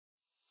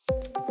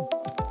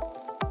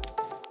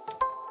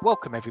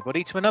Welcome,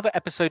 everybody, to another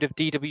episode of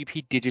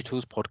DWP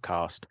Digital's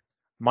podcast.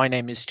 My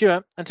name is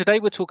Stuart, and today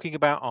we're talking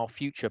about our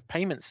future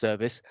payment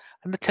service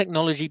and the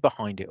technology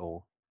behind it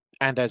all.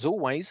 And as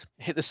always,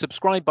 hit the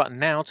subscribe button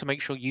now to make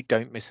sure you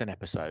don't miss an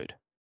episode.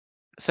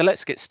 So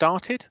let's get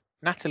started.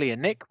 Natalie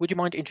and Nick, would you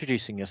mind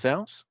introducing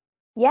yourselves?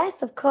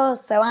 Yes, of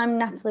course. So I'm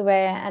Natalie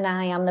Ray and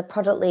I am the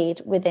product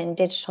lead within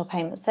Digital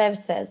Payment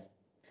Services.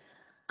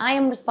 I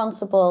am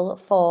responsible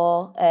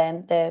for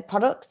the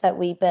products that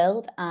we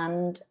build,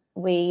 and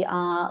we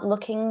are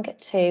looking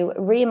to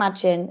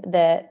reimagine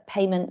the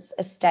payments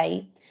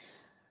estate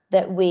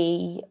that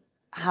we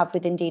have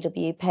within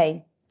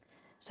DWP.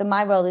 So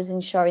my role is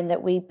ensuring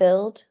that we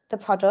build the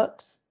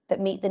products that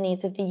meet the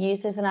needs of the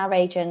users and our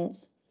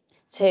agents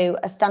to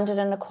a standard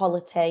and a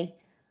quality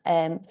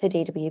for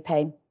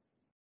DWP.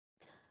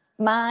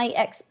 My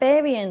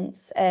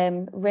experience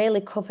really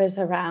covers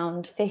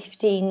around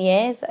 15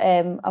 years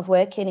of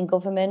working in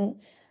government.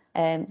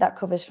 That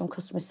covers from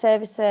customer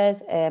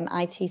services,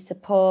 IT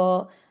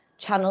support,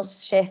 channel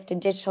shift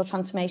and digital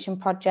transformation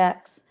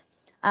projects.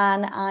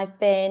 And I've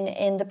been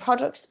in the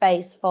product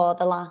space for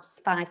the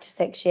last 5 to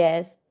 6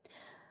 years.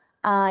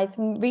 I've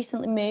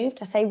recently moved,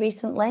 I say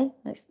recently,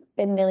 it's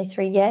been nearly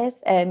 3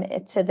 years, to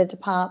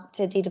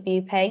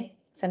DWP,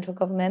 central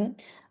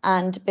government,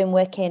 and been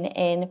working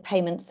in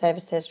payment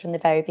services from the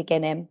very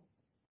beginning.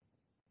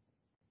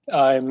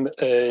 I'm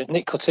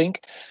Nick Cutting.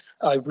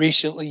 I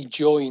recently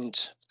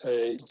joined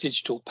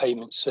Digital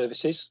Payment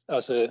Services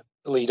as a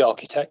lead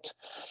architect,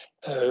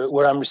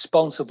 where I'm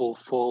responsible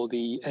for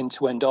the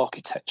end-to-end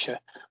architecture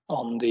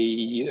on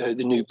the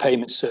new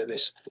payment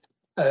service.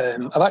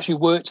 I've actually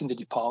worked in the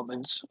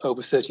department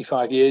over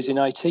 35 years in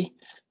IT,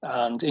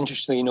 and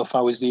interestingly enough,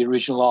 I was the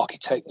original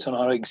architect on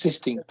our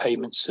existing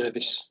payment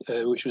service,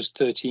 which was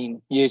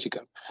 13 years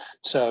ago.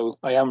 So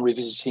I am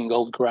revisiting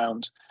old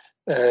ground.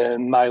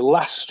 My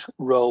last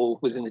role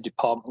within the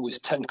department was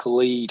technical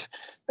lead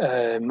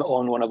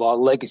on one of our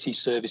legacy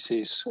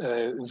services,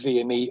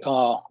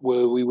 VMER,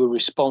 where we were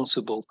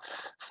responsible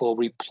for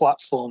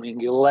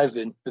replatforming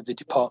 11 of the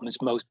department's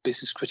most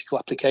business critical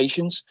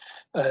applications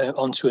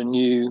onto a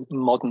new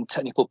modern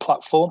technical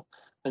platform,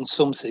 and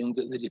something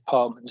that the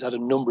department has had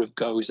a number of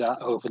goes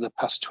at over the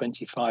past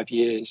 25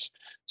 years.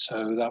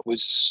 So that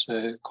was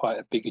quite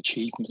a big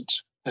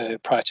achievement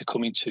prior to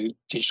coming to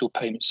Digital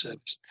Payment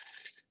Service.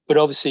 But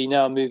obviously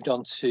now moved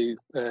on to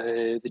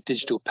the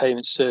Digital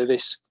Payment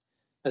Service,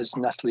 as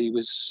Natalie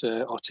was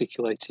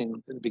articulating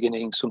at the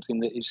beginning, something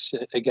that is,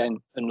 again,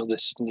 another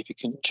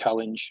significant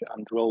challenge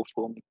and role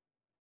for me.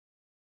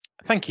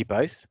 Thank you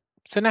both.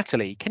 So,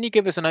 Natalie, can you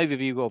give us an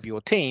overview of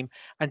your team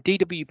and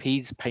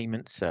DWP's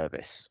payment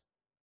service?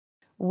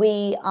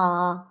 We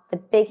are the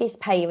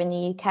biggest payer in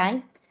the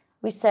UK.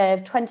 We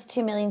serve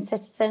 22 million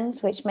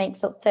citizens, which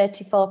makes up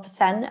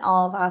 34%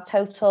 of our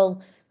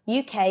total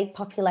UK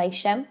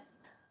population.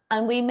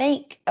 And we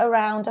make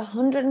around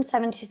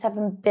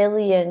 £177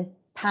 billion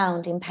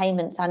in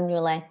payments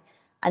annually.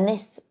 And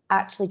this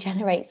actually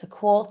generates a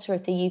quarter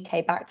of the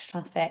UK back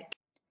traffic.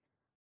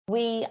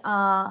 We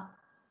are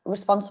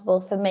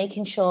responsible for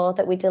making sure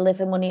that we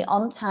deliver money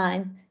on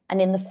time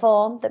and in the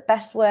form that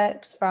best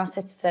works for our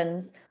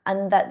citizens,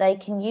 and that they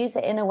can use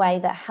it in a way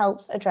that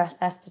helps address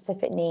their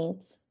specific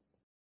needs.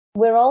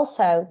 We're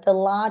also the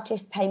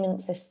largest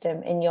payment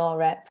system in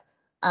Europe,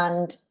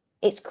 and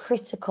it's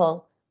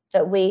critical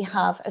that we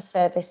have a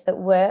service that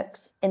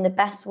works in the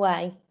best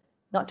way,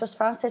 not just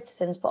for our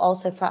citizens, but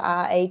also for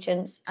our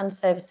agents and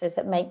services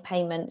that make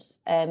payments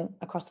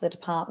across the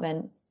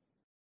department.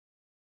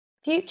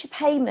 Future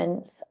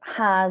Payments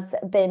has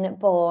been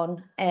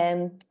born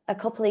a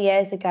couple of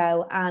years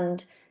ago,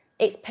 and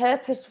its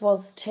purpose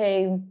was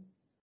to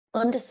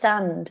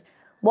understand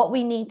what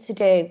we need to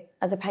do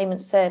as a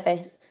payment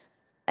service,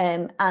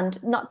 and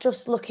not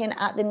just looking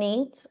at the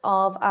needs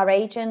of our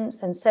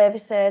agents and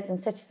services and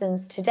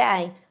citizens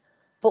today,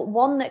 but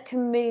one that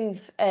can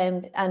move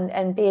and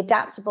be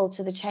adaptable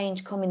to the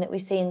change coming that we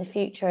see in the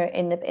future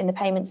in the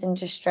payments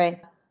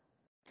industry.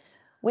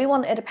 We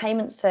wanted a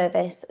payment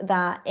service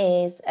that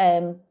is,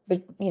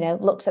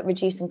 looks at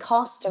reducing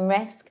cost and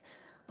risk,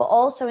 but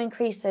also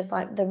increases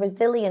like the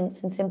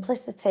resilience and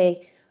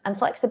simplicity and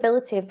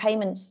flexibility of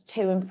payments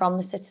to and from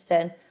the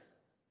citizen.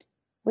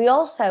 We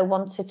also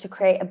wanted to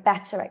create a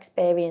better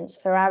experience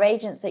for our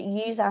agents that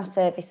use our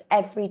service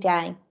every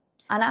day.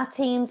 And our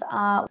teams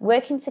are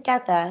working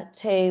together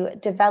to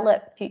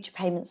develop Future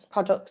Payments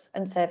products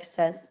and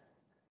services.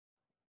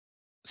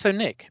 So,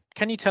 Nick,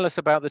 can you tell us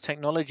about the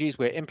technologies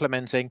we're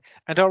implementing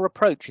and our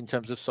approach in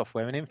terms of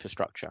software and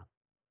infrastructure?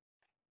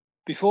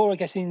 Before I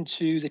get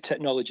into the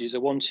technologies, I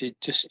wanted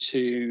just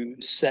to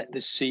set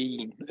the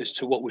scene as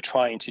to what we're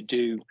trying to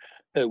do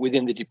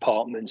within the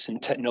departments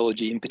and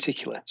technology in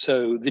particular.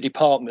 So the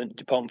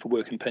Department for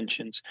Work and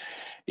Pensions,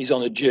 is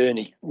on a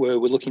journey where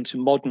we're looking to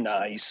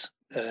modernise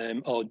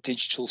our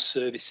digital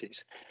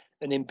services.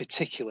 and in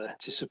particular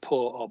to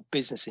support our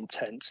business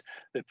intent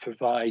of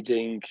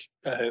providing,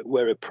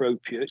 where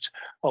appropriate,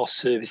 our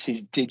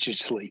services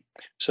digitally.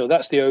 So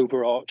that's the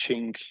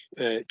overarching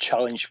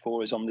challenge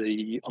for us on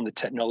the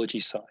technology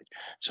side.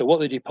 So what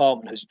the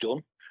department has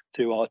done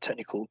through our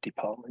technical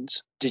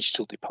department,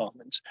 digital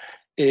department,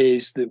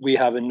 is that we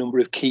have a number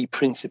of key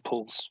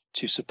principles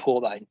to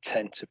support that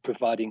intent of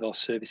providing our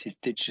services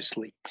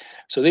digitally.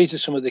 So these are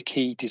some of the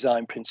key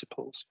design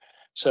principles.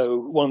 So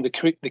one of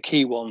the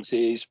key ones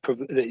is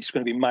that it's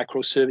going to be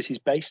microservices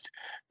based,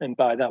 and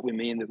by that we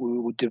mean that we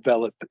will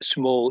develop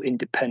small,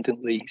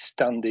 independently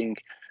standing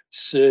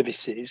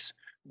services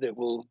that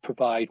will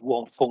provide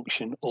one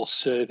function or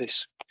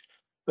service.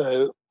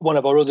 One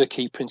of our other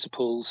key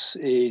principles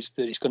is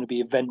that it's going to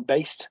be event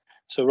based.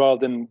 So rather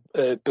than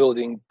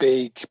building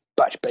big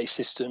batch-based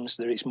systems,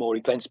 that it's more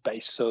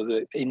events-based, so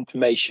that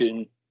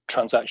information,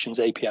 transactions,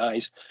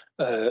 APIs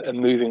are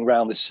moving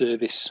around the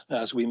service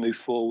as we move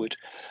forward.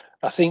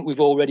 I think we've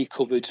already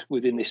covered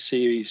within this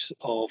series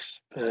of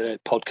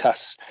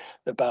podcasts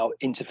about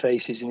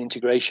interfaces and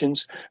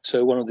integrations.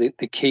 So one of the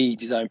key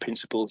design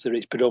principles that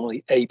it's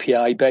predominantly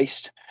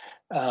API-based,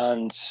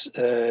 and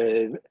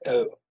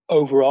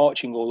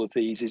overarching all of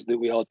these is that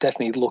we are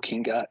definitely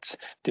looking at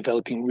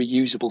developing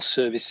reusable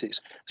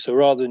services. So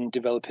rather than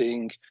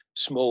developing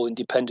small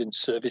independent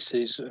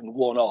services and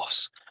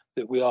one-offs,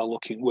 that we are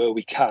looking where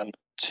we can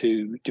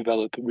to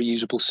develop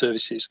reusable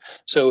services.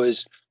 So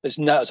as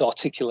Nat has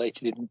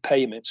articulated in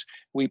payments,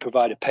 we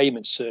provide a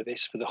payment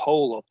service for the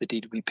whole of the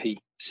DWP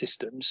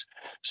systems.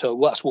 So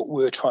that's what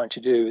we're trying to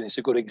do, and it's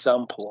a good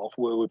example of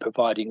where we're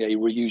providing a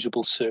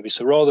reusable service.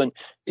 So rather than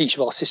each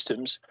of our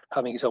systems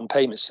having its own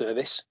payment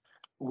service,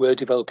 we're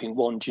developing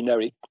one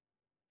generic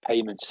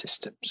payment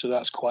system. So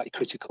that's quite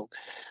critical.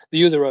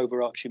 The other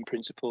overarching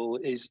principle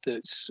is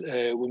that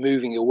we're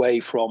moving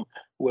away from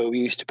where we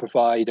used to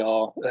provide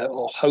or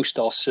host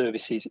our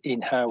services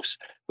in-house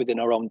within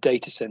our own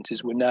data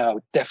centers. We're now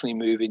definitely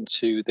moving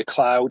to the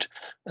cloud,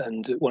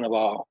 and one of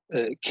our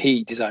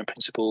key design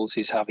principles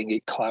is having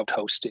it cloud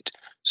hosted.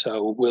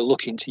 So we're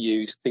looking to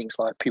use things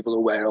like people are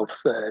aware of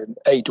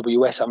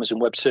AWS, Amazon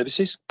Web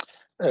Services,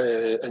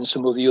 and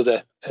some of the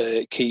other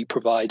key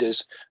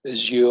providers,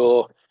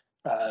 Azure,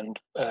 and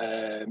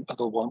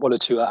other one or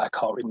two that I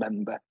can't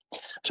remember.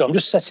 So I'm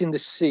just setting the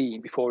scene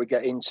before we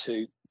get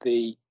into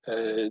the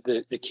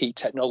key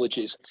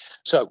technologies.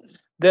 So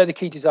they're the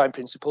key design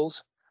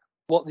principles.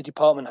 What the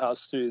department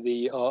has through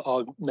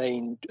our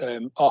main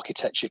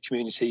architecture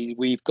community,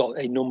 we've got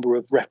a number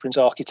of reference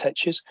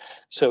architectures.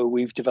 So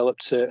we've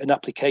developed an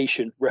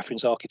application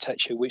reference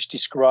architecture which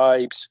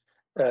describes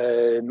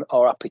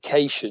our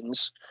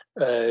applications,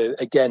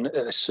 again,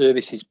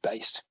 services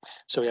based.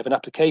 So we have an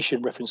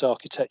application reference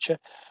architecture.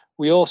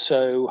 We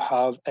also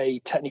have a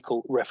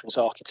technical reference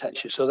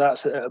architecture. So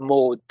that's a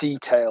more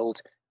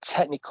detailed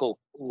technical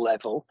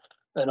level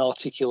and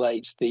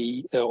articulates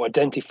or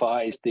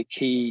identifies the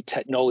key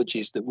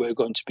technologies that we're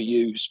going to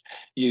be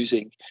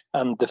using.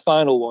 And the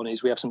final one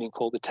is we have something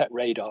called the Tech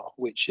Radar,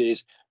 which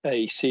is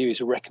a series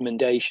of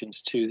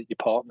recommendations to the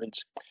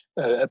department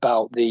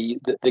about the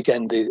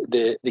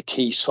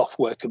key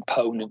software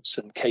components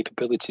and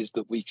capabilities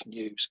that we can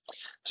use.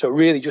 So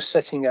really just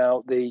setting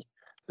out the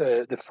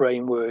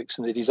frameworks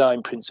and the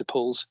design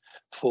principles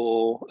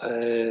for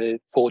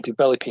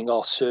developing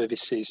our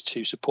services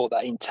to support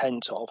that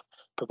intent of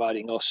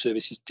providing our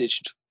services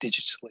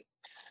digitally.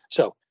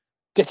 So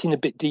getting a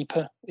bit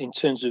deeper in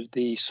terms of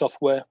the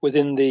software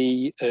within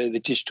the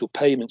digital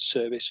payment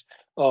service,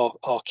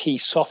 our key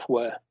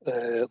software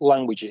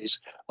languages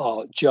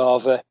are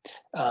Java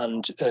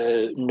and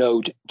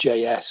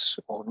Node.js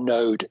or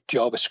Node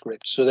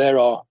JavaScript. So there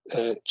are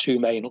two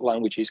main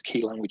languages,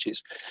 key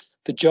languages.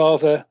 For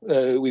Java,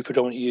 we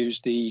predominantly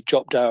use the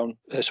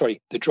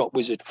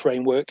Dropwizard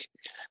framework.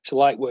 It's a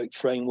lightweight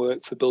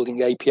framework for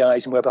building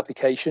APIs and web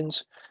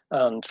applications.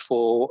 And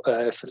for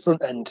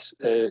front-end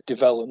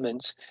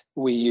development,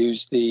 we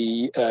use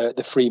the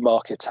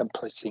FreeMarker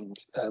templating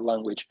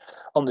language.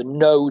 On the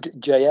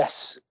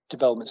Node.js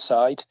development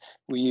side,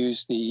 we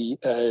use the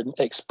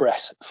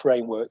Express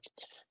framework.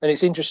 And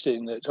it's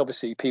interesting that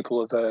obviously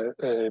people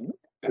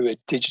who are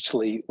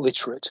digitally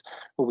literate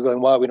will be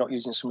going, why are we not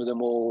using some of the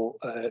more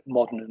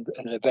modern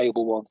and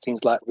available ones,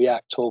 things like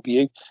React or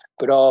Vue?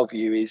 But our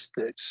view is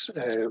that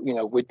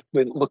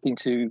we're looking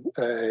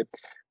to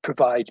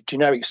provide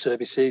generic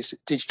services,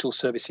 digital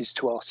services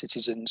to our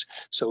citizens,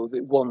 so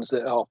the ones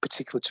that are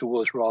particular to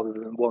us rather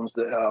than ones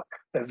that are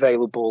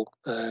available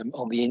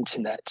on the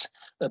internet,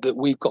 that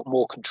we've got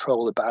more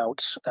control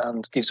about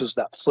and gives us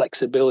that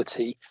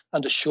flexibility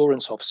and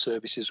assurance of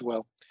service as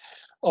well.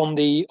 On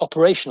the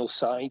operational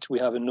side, we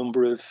have a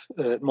number of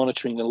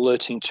monitoring and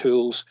alerting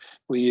tools.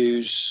 We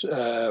use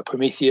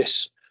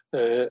Prometheus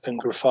and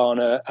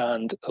Grafana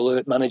and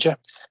Alert Manager.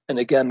 And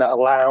again, that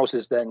allows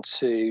us then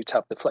to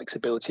have the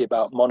flexibility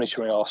about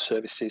monitoring our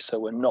services, so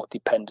we're not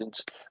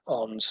dependent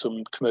on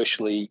some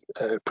commercially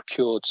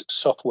procured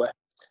software.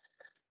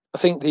 I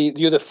think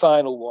the other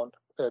final one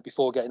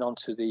before getting on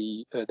to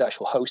the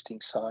actual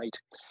hosting side,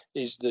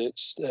 is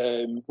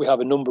that we have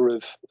a number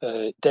of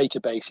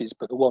databases,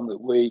 but the one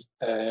that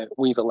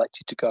we've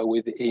elected to go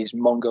with is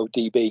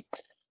MongoDB.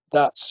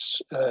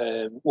 That's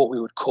what we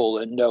would call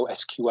a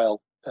NoSQL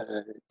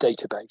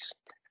database.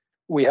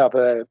 We have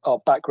our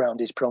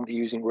background is predominantly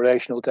using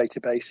relational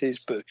databases,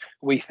 but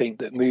we think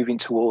that moving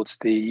towards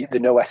the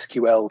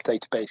NoSQL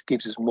database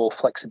gives us more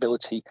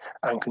flexibility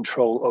and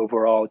control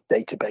over our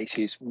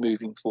databases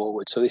moving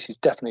forward. So this is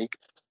definitely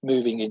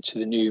moving into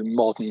the new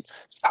modern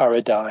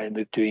paradigm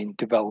of doing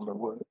development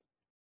work.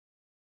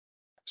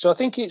 So I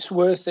think it's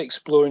worth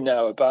exploring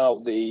now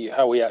about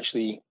how we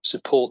actually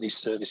support these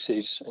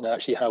services and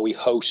actually how we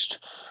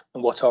host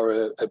and what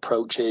our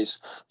approach is.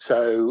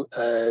 So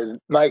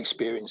my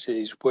experience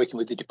is working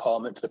with the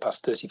department for the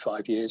past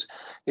 35 years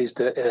is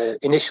that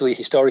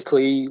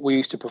historically, we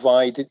used to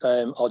provide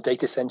our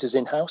data centers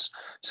in-house.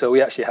 So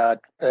we actually had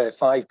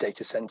 5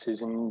 data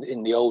centers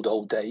in the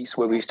old days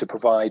where we used to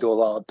provide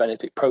all our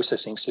benefit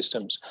processing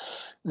systems.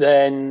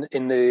 Then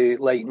in the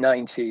late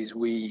 90s,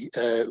 we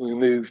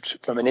moved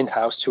from an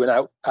in-house to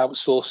an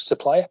outsourced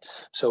supplier.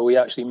 So we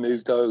actually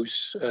moved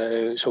those.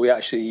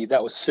 That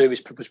was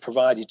service was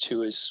provided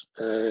to us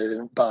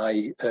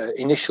by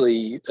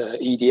initially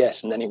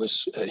EDS, and then it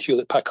was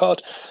Hewlett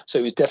Packard. So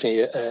it was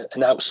definitely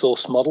an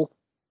outsourced model.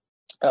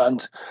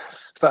 And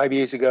 5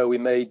 years ago, we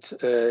made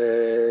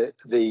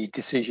the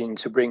decision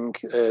to bring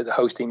the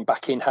hosting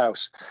back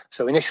in-house.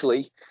 So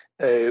initially,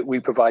 we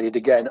provided,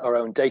 again, our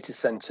own data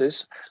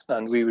centers,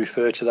 and we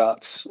refer to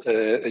that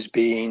as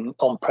being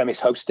on-premise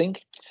hosting.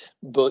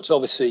 But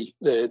obviously,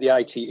 the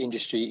IT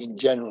industry in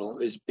general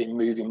has been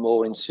moving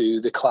more into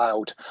the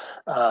cloud.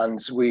 And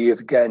we have,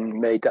 again,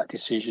 made that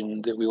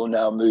decision that we will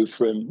now move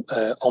from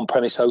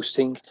on-premise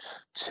hosting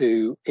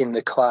to in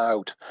the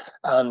cloud.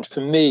 And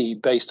for me,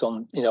 based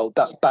on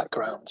that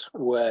background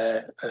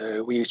where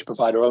we used to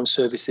provide our own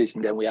services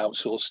and then we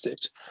outsourced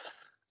it,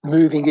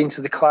 moving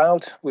into the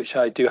cloud, which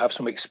I do have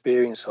some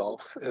experience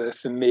of,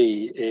 for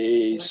me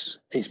is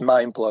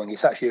mind-blowing.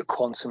 It's actually a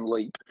quantum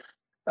leap.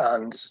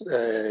 And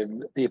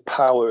the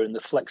power and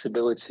the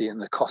flexibility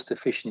and the cost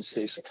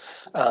efficiencies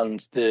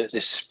and the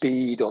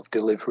speed of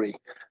delivery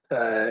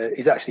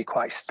is actually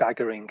quite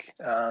staggering.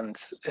 And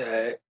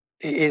it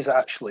is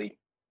actually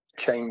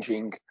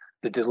changing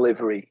the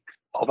delivery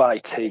of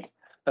IT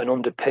and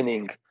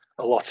underpinning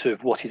a lot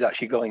of what is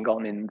actually going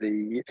on in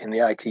the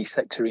IT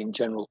sector in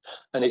general.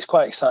 And it's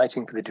quite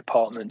exciting for the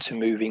department to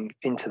moving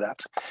into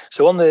that.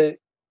 So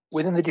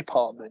within the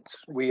department,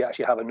 we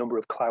actually have a number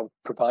of cloud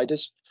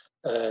providers.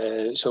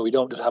 So we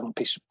don't just haven't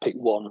pick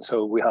one.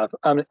 So we have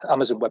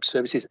Amazon Web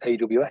Services,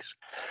 AWS.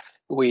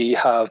 We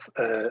have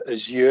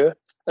Azure,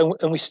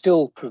 and we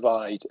still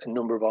provide a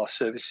number of our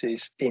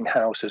services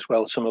in-house as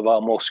well. Some of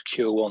our more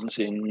secure ones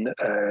in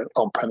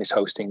on-premise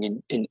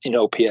hosting in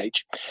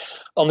OPH.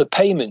 On the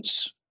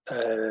payments,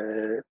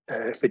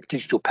 for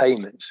digital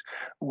payments,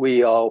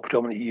 we are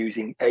predominantly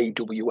using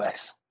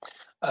AWS,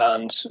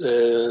 and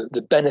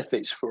the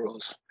benefits for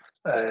us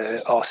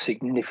are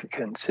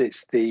significant.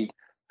 It's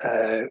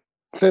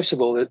first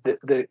of all,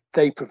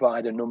 they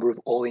provide a number of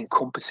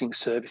all-encompassing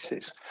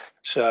services.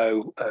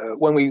 So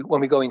when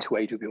we go into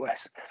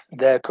AWS,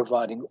 they're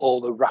providing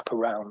all the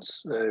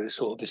wraparounds,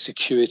 sort of the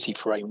security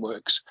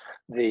frameworks,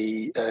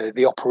 the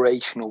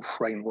operational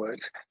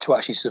frameworks to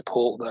actually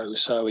support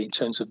those. So in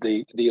terms of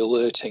the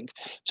alerting,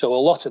 so a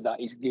lot of that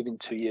is given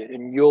to you.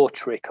 And your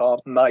trick,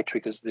 my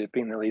trick as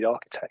being the lead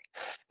architect,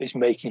 is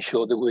making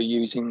sure that we're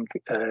using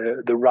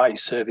the right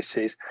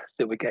services,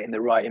 that we're getting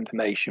the right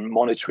information,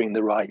 monitoring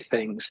the right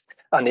things.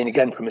 And then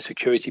again, from a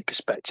security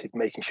perspective,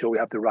 making sure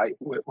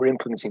we're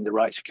implementing the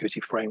right security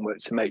framework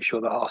to make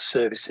sure that our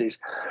services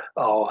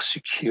are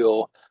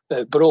secure,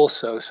 but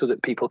also so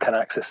that people can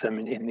access them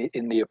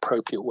in the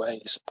appropriate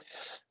ways.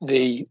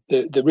 The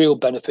real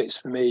benefits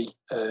for me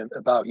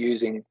about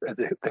using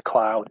the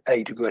cloud,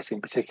 AWS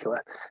in particular,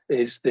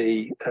 is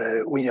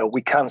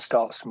we can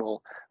start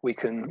small. We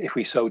can, if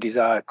we so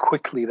desire,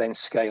 quickly then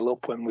scale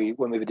up when we've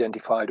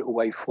identified a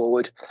way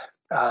forward.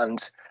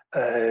 And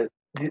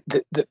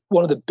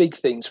one of the big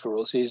things for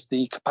us is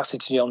the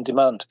capacity on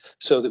demand,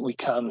 so that we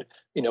can,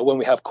 when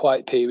we have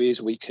quiet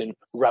periods, we can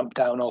ramp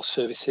down our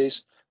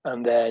services.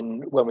 And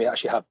then when we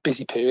actually have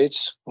busy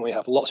periods, when we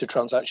have lots of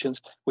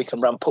transactions, we can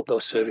ramp up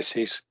those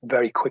services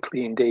very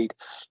quickly indeed.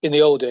 In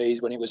the old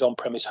days, when it was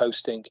on-premise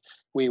hosting,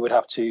 we would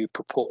have to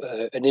put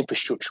an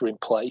infrastructure in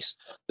place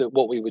that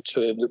what we would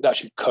term that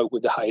should cope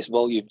with the highest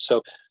volume.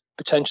 So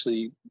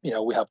potentially,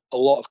 we have a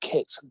lot of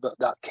kit, but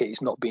that kit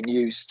is not being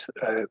used,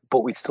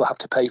 but we still have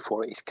to pay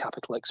for it. It's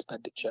capital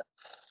expenditure.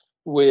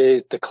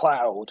 With the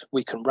cloud,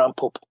 we can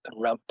ramp up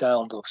and ramp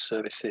down those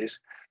services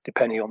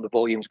depending on the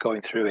volumes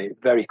going through it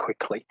very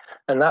quickly.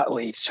 And that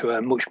leads to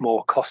a much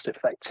more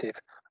cost-effective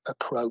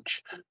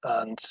approach.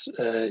 And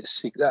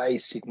that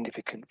is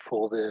significant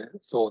for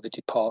the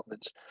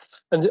department.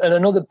 And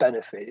another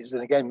benefit is,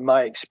 and again,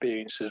 my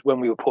experience is when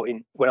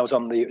I was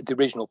on the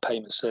original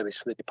payment service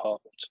for the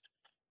department,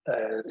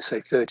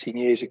 say 13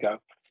 years ago,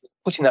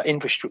 putting that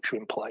infrastructure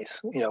in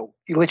place. You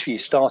literally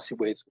started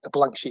with a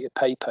blank sheet of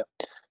paper.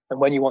 And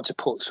when you want to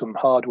put some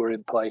hardware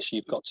in place,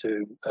 you've got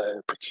to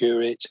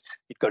procure it,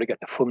 you've got to get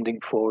the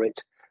funding for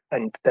it,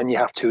 and then you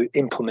have to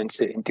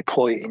implement it and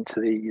deploy it into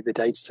the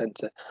data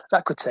center.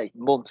 That could take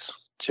months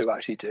to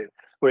actually do.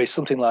 Whereas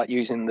something like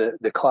using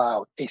the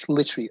cloud, it's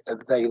literally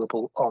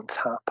available on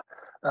tap.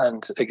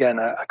 And again,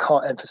 I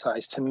can't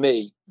emphasize, to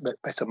me,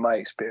 based on my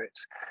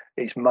experience,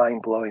 it's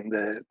mind-blowing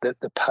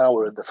the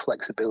power and the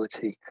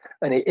flexibility.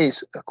 And it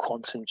is a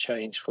quantum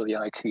change for the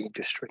IT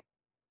industry,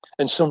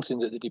 and something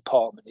that the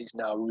department is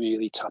now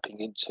really tapping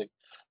into.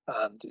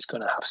 And it's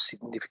going to have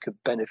significant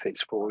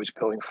benefits for us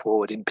going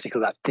forward, in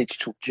particular that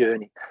digital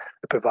journey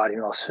of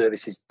providing our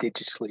services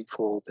digitally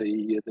for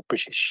the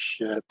British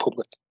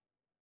public.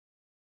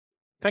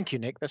 Thank you,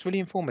 Nick. That's really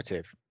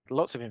informative.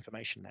 Lots of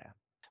information there.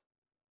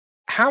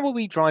 How are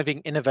we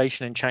driving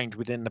innovation and change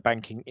within the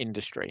banking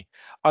industry?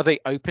 Are they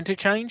open to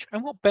change?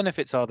 And what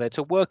benefits are there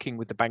to working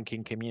with the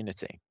banking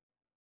community?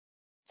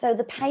 So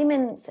the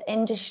payments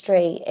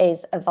industry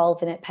is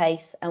evolving at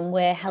pace, and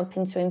we're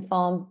helping to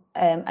inform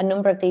a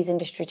number of these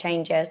industry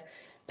changes,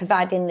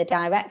 providing the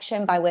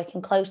direction by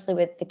working closely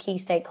with the key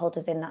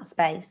stakeholders in that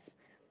space.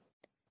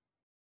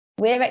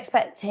 We're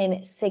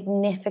expecting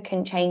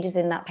significant changes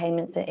in the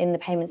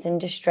payments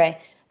industry,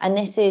 and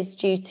this is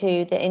due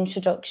to the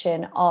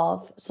introduction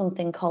of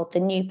something called the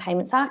new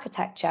payments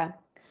architecture,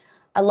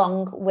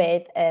 along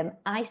with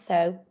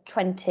ISO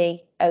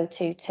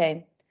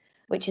 20022,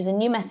 which is a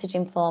new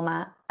messaging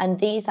format. And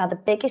these are the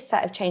biggest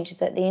set of changes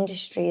that the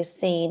industry has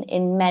seen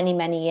in many,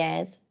 many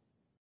years.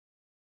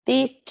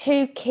 These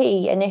two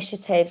key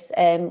initiatives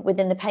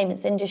within the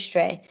payments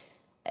industry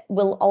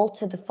will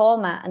alter the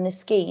format and the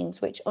schemes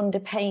which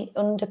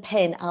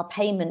underpin our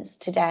payments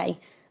today.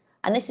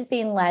 And this is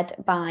being led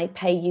by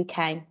Pay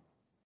UK.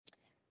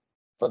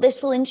 But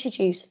this will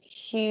introduce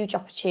huge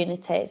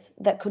opportunities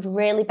that could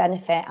really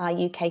benefit our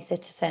UK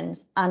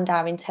citizens and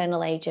our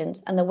internal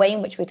agents and the way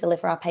in which we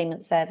deliver our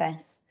payment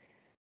service.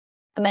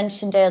 I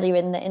mentioned earlier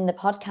in the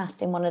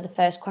podcast, in one of the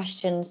first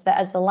questions, that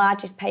as the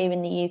largest payer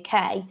in the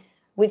UK,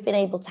 we've been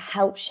able to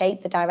help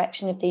shape the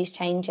direction of these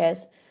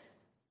changes.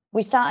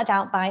 We started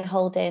out by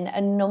holding a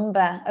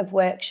number of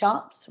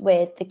workshops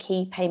with the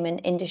key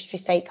payment industry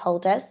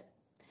stakeholders.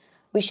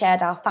 We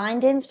shared our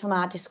findings from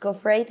our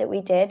discovery that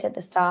we did at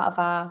the start of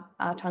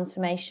our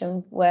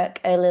transformation work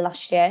early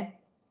last year.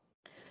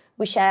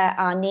 We share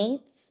our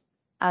needs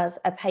as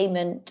a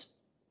payment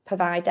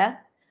provider,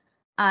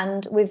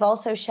 and we've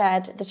also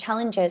shared the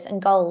challenges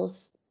and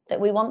goals that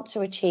we want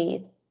to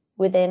achieve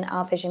within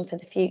our vision for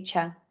the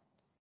future.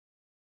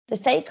 The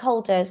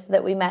stakeholders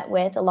that we met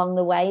with along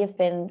the way have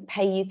been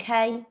Pay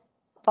UK,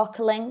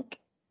 Vocalink,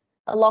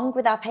 along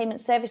with our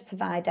payment service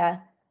provider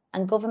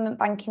and government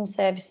banking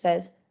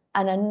services,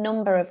 and a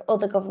number of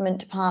other government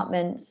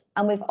departments,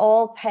 and we've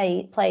all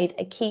played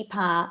a key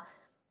part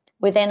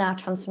within our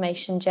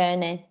transformation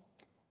journey.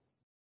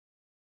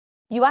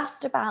 You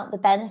asked about the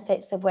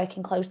benefits of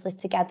working closely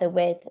together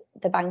with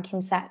the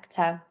banking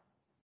sector,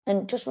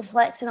 and just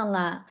reflecting on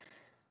that,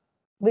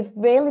 we've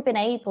really been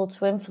able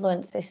to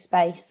influence this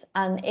space,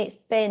 and it's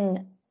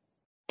been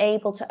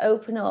able to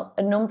open up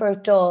a number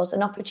of doors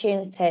and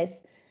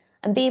opportunities,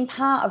 and being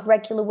part of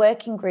regular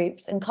working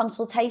groups and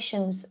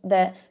consultations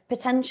that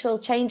potential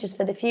changes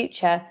for the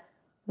future,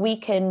 we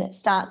can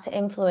start to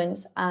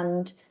influence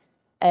and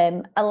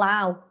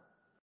allow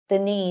the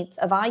needs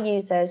of our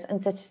users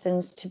and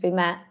citizens to be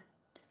met.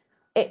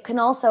 It can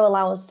also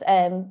allow us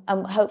and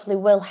hopefully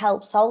will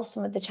help solve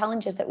some of the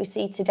challenges that we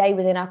see today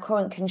within our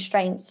current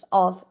constraints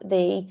of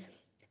the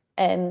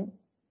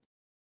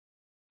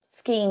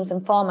schemes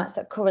and formats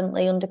that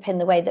currently underpin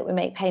the way that we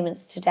make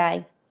payments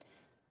today.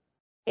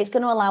 It's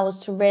going to allow us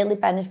to really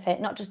benefit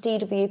not just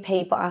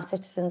DWP but our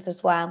citizens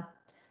as well.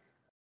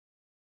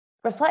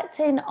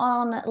 Reflecting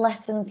on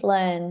lessons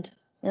learned,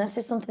 and this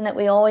is something that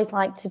we always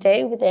like to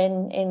do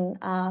in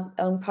our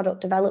own product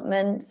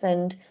developments,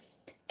 and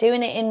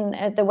doing it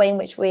in the way in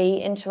which we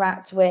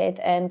interact with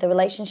the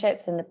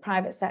relationships in the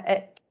private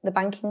sector, the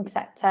banking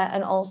sector,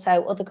 and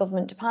also other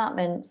government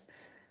departments.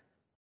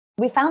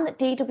 We found that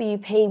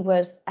DWP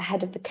was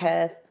ahead of the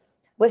curve.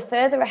 We're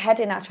further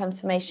ahead in our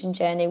transformation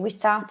journey. We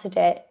started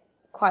it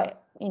quite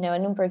a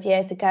number of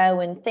years ago,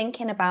 and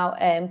thinking about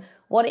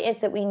what it is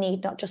that we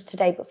need, not just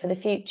today but for the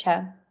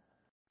future.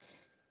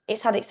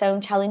 It's had its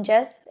own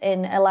challenges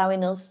in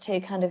allowing us to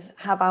kind of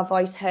have our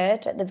voice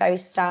heard at the very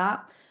start,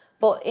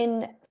 but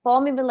in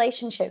forming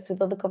relationships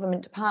with other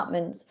government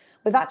departments,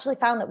 we've actually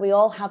found that we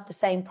all have the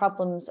same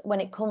problems when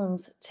it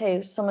comes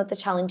to some of the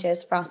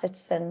challenges for our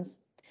citizens.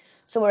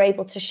 So we're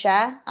able to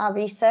share our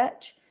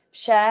research,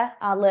 share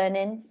our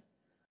learnings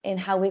in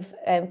how we've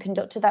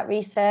conducted that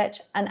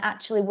research, and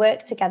actually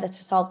work together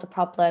to solve the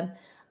problem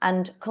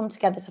and come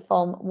together to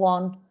form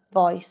one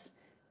voice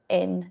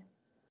in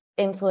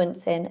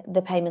influencing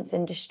the payments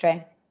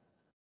industry.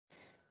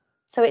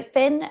 So it's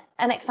been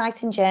an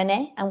exciting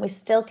journey, and we're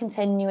still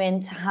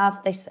continuing to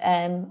have this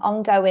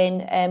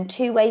ongoing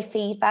two-way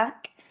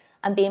feedback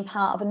and being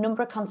part of a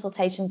number of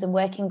consultations and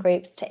working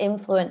groups to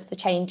influence the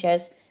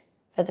changes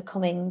for the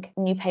coming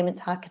new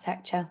payments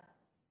architecture.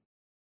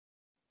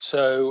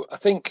 So I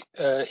think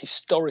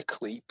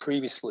historically,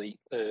 previously,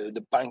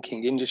 the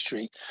banking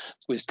industry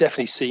was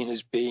definitely seen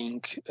as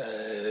being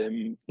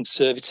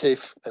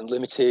conservative and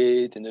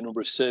limited in the number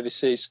of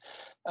services.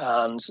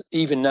 And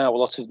even now, a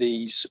lot of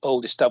these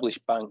old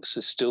established banks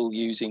are still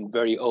using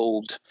very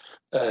old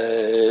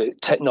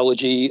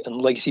technology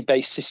and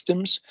legacy-based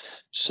systems.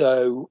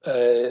 So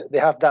they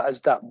have that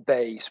as that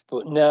base.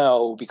 But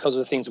now, because of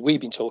the things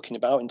we've been talking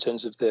about in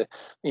terms of the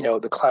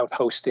cloud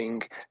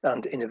hosting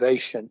and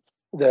innovation,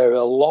 there are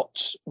a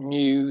lot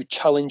new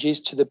challenges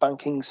to the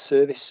banking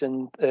service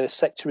and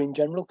sector in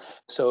general.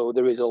 So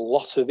there is a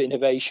lot of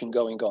innovation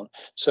going on.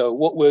 So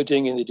what we're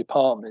doing in the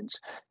department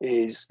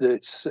is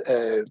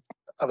that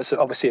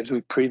obviously, as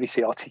we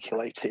previously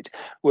articulated,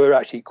 we're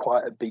actually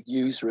quite a big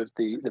user of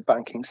the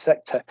banking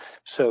sector.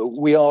 So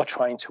we are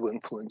trying to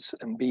influence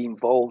and be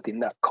involved in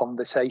that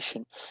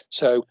conversation.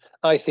 So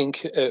I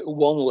think at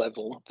one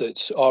level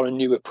that our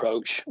new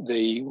approach,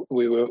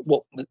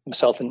 what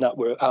myself and Nat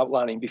were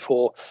outlining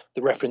before,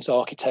 the reference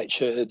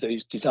architecture,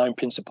 those design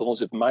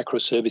principles of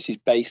microservices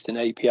based and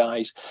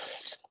APIs,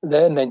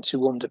 they're meant to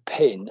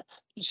underpin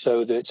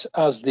so that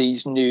as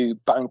these new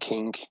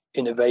banking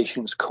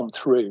innovations come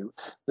through,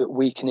 that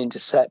we can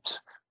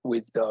intercept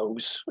with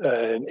those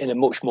in a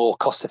much more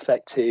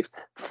cost-effective,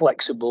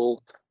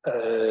 flexible,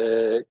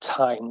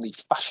 timely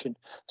fashion.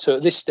 So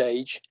at this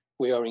stage,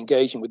 we are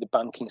engaging with the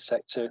banking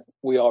sector.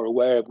 We are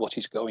aware of what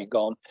is going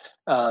on,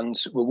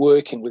 and we're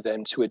working with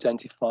them to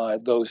identify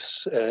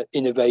those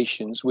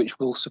innovations which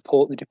will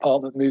support the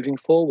department moving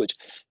forward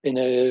in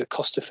a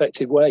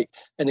cost-effective way.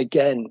 And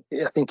again,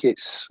 I think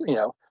it's,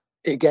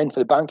 again, for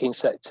the banking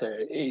sector,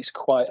 it's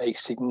quite a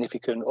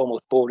significant,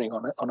 almost bordering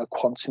on a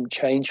quantum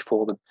change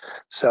for them.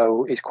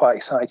 So it's quite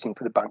exciting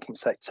for the banking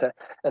sector.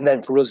 And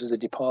then for us as a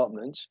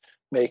department,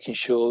 making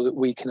sure that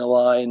we can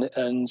align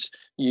and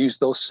use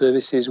those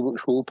services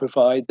which will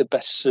provide the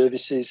best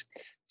services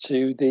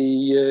to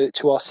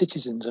our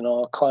citizens and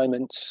our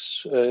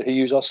clients who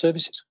use our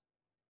services.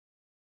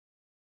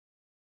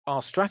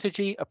 Our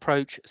strategy,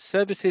 approach,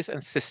 services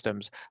and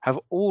systems have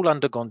all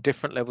undergone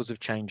different levels of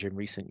change in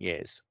recent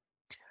years.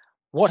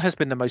 What has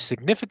been the most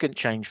significant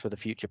change for the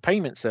Future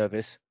Payment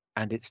Service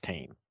and its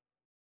team?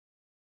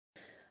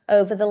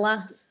 Over the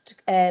last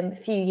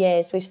few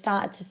years, we've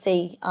started to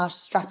see our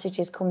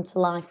strategies come to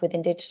life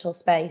within digital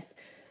space.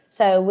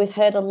 So we've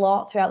heard a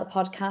lot throughout the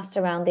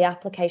podcast around the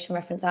application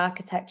reference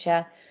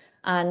architecture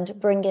and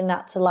bringing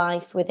that to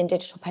life within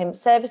digital payment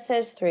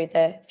services through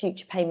the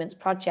Future Payments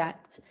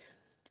project.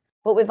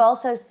 But we've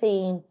also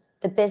seen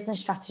the business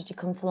strategy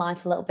come to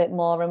life a little bit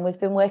more, and we've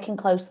been working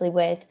closely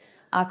with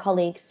our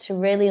colleagues to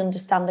really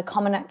understand the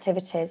common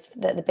activities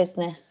that the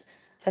business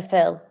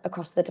fulfill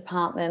across the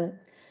department.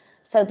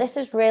 So this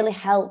has really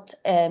helped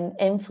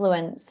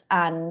influence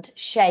and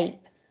shape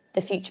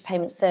the Future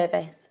Payment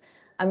Service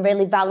and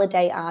really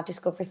validate our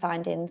discovery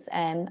findings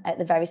at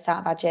the very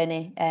start of our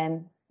journey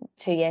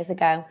 2 years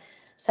ago.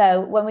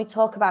 So when we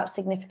talk about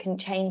significant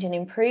change and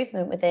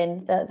improvement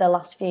within the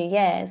last few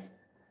years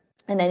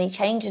and any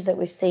changes that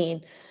we've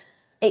seen,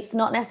 it's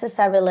not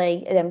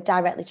necessarily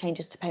directly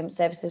changes to payment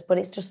services, but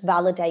it's just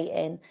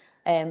validating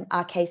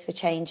our case for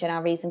change and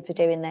our reason for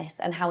doing this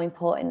and how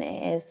important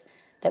it is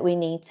that we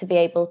need to be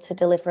able to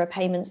deliver a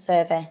payment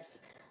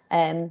service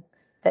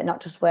that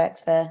not just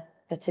works for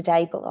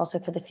today, but also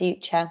for the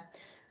future.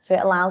 So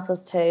it allows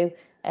us to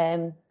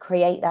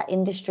create that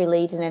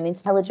industry-leading and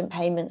intelligent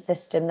payment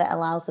system that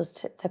allows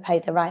us to pay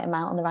the right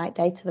amount on the right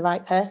day to the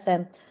right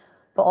person,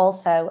 but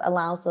also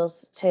allows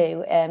us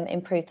to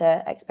improve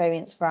the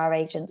experience for our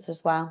agents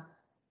as well.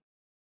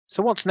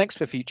 So what's next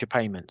for Future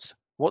Payments?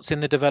 What's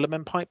in the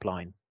development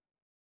pipeline?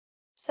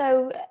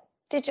 So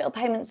digital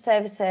payment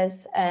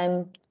services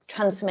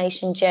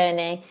transformation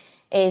journey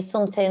is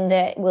something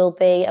that will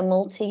be a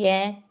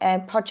multi-year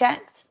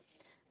project.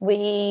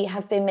 We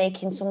have been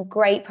making some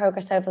great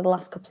progress over the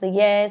last couple of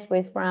years.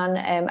 We've run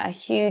a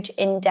huge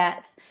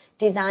in-depth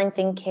design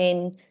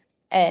thinking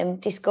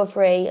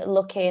discovery,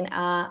 looking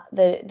at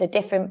the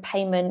different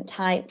payment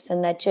types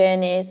and their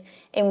journeys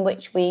in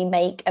which we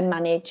make and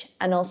manage,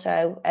 and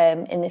also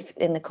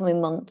in the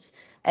coming months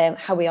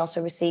how we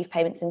also receive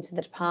payments into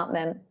the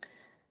department.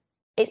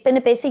 It's been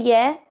a busy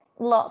year,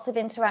 lots of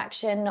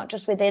interaction, not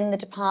just within the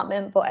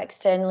department, but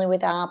externally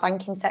with our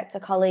banking sector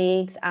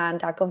colleagues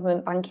and our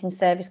government banking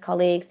service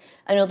colleagues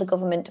and other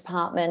government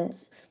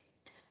departments.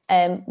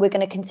 We're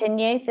going to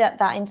continue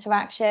that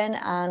interaction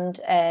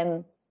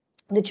and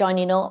the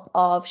joining up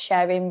of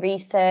sharing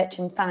research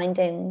and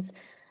findings.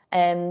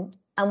 And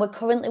we're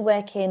currently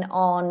working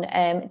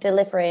on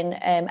delivering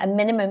a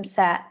minimum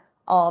set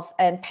of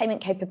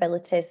payment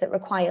capabilities that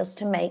require us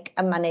to make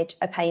and manage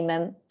a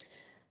payment.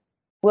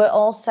 We're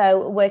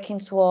also working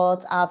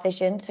towards our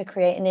vision to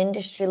create an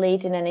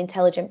industry-leading and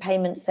intelligent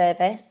payment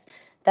service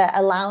that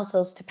allows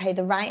us to pay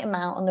the right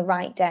amount on the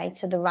right day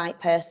to the right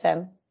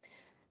person.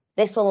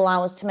 This will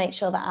allow us to make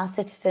sure that our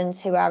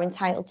citizens who are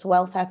entitled to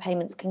welfare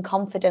payments can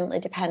confidently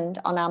depend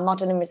on our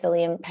modern and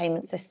resilient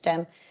payment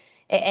system.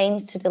 It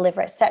aims to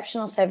deliver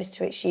exceptional service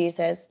to its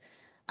users,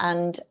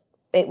 and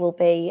it will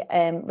be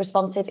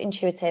responsive,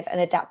 intuitive and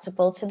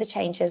adaptable to the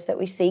changes that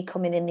we see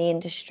coming in the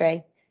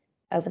industry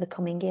over the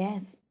coming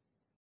years.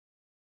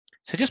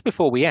 So just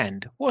before we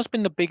end, what has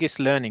been the biggest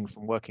learning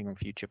from working on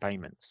future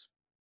payments?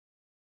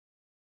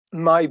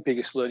 My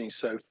biggest learning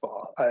so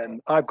far,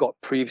 I've got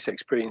previous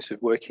experience of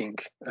working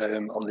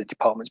on the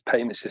department's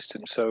payment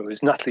system. So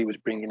as Natalie was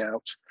bringing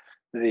out,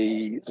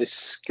 the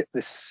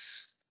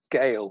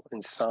scale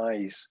and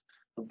size,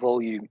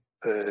 volume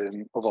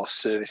of our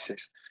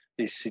services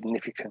is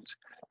significant.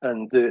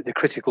 And the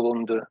critical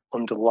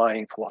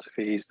underlying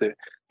philosophy is that,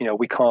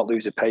 we can't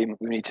lose a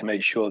payment. We need to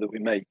make sure that we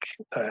make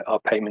our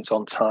payments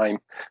on time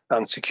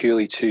and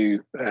securely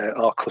to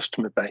our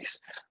customer base.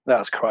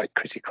 That's quite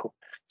critical.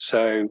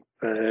 So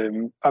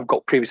I've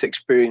got previous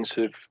experience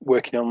of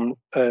working on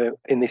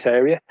in this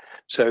area.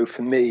 So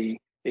for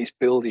me, it's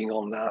building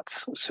on that.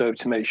 So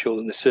to make sure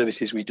that the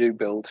services we do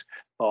build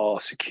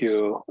are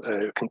secure,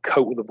 can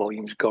cope with the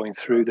volumes going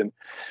through them.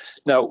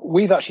 Now,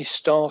 we've actually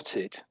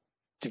started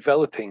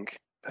developing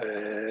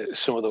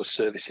some of those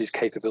services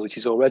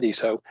capabilities already.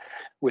 So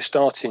we're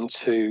starting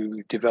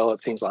to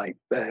develop things like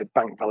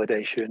bank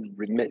validation,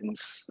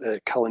 remittance,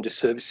 calendar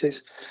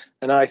services.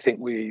 And I think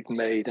we've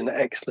made an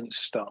excellent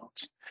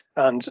start.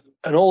 And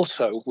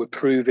also we're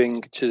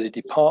proving to the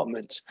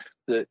department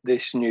that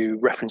this new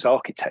reference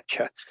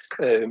architecture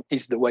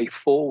is the way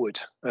forward,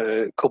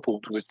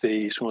 coupled with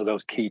some of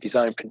those key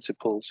design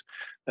principles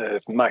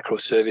of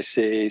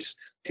microservices,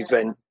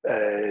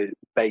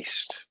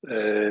 event-based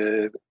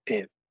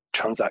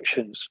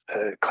transactions,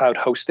 cloud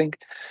hosting.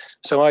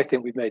 So I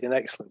think we've made an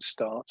excellent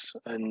start.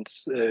 And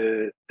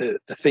the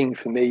thing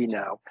for me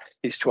now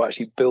is to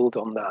actually build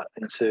on that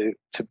and to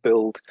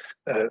build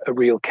a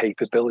real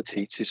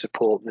capability to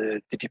support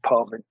the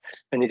department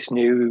and its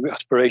new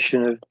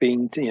aspiration of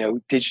being,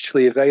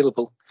 digitally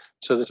available,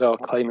 so that our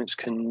claimants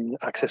can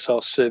access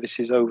our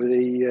services over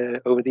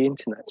the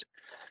internet.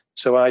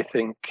 So I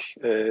think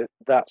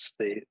that's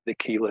the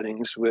key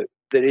learnings.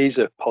 There is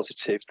a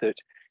positive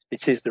that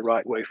it is the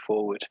right way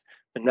forward.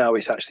 And now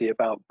it's actually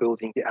about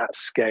building it at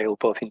scale,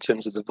 both in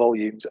terms of the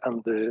volumes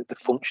and the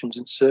functions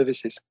and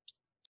services.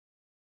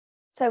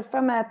 So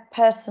from a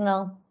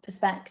personal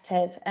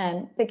perspective,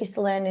 biggest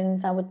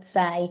learnings, I would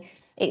say,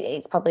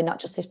 it's probably not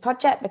just this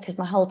project, because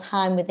my whole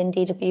time within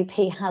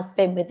DWP has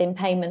been within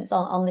payments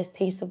on this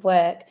piece of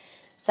work.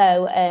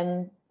 So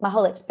my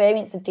whole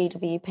experience of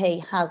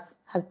DWP has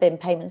been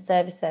payment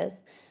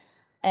services.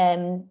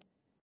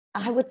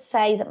 I would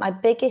say that my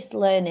biggest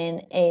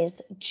learning is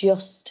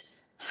just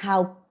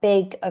how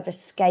big of a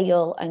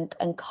scale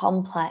and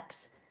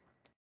complex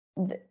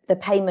the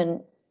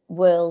payment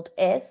world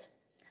is.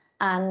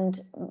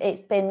 And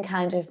it's been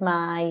kind of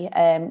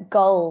my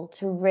goal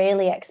to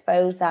really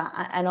expose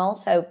that and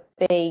also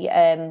be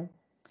an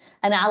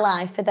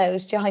ally for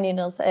those joining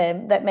us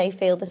that may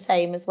feel the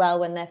same as well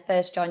when they're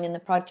first joining the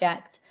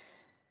project.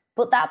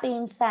 But that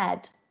being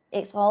said,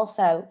 it's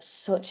also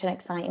such an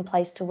exciting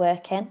place to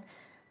work in.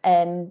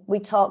 We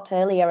talked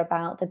earlier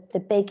about the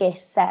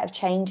biggest set of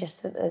changes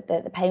that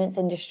the payments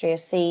industry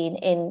has seen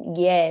in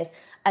years,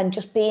 and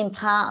just being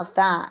part of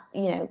that,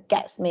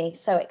 gets me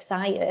so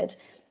excited.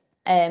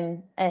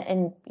 And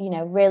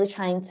really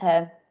trying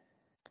to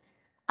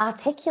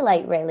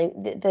articulate really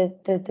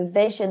the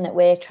vision that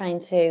we're trying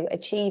to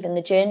achieve and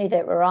the journey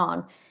that we're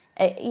on.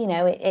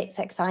 It's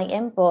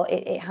exciting, but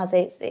it has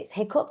its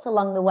hiccups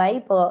along the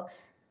way, but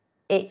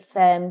it's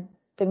been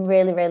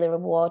really, really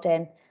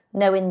rewarding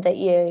knowing that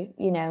you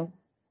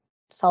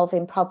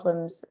solving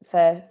problems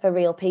for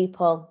real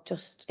people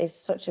just is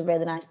such a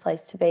really nice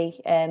place to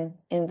be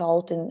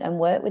involved and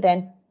work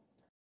within.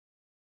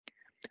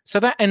 So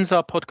that ends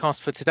our podcast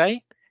for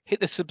today.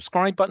 Hit the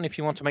subscribe button if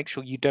you want to make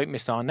sure you don't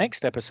miss our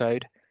next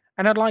episode.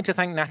 And I'd like to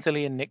thank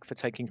Natalie and Nick for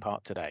taking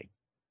part today.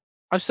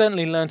 I've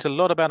certainly learned a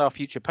lot about our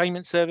future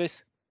payment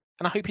service,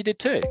 and I hope you did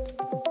too.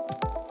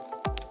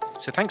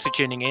 So thanks for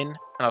tuning in,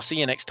 and I'll see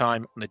you next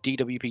time on the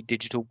DWP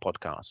Digital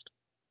Podcast.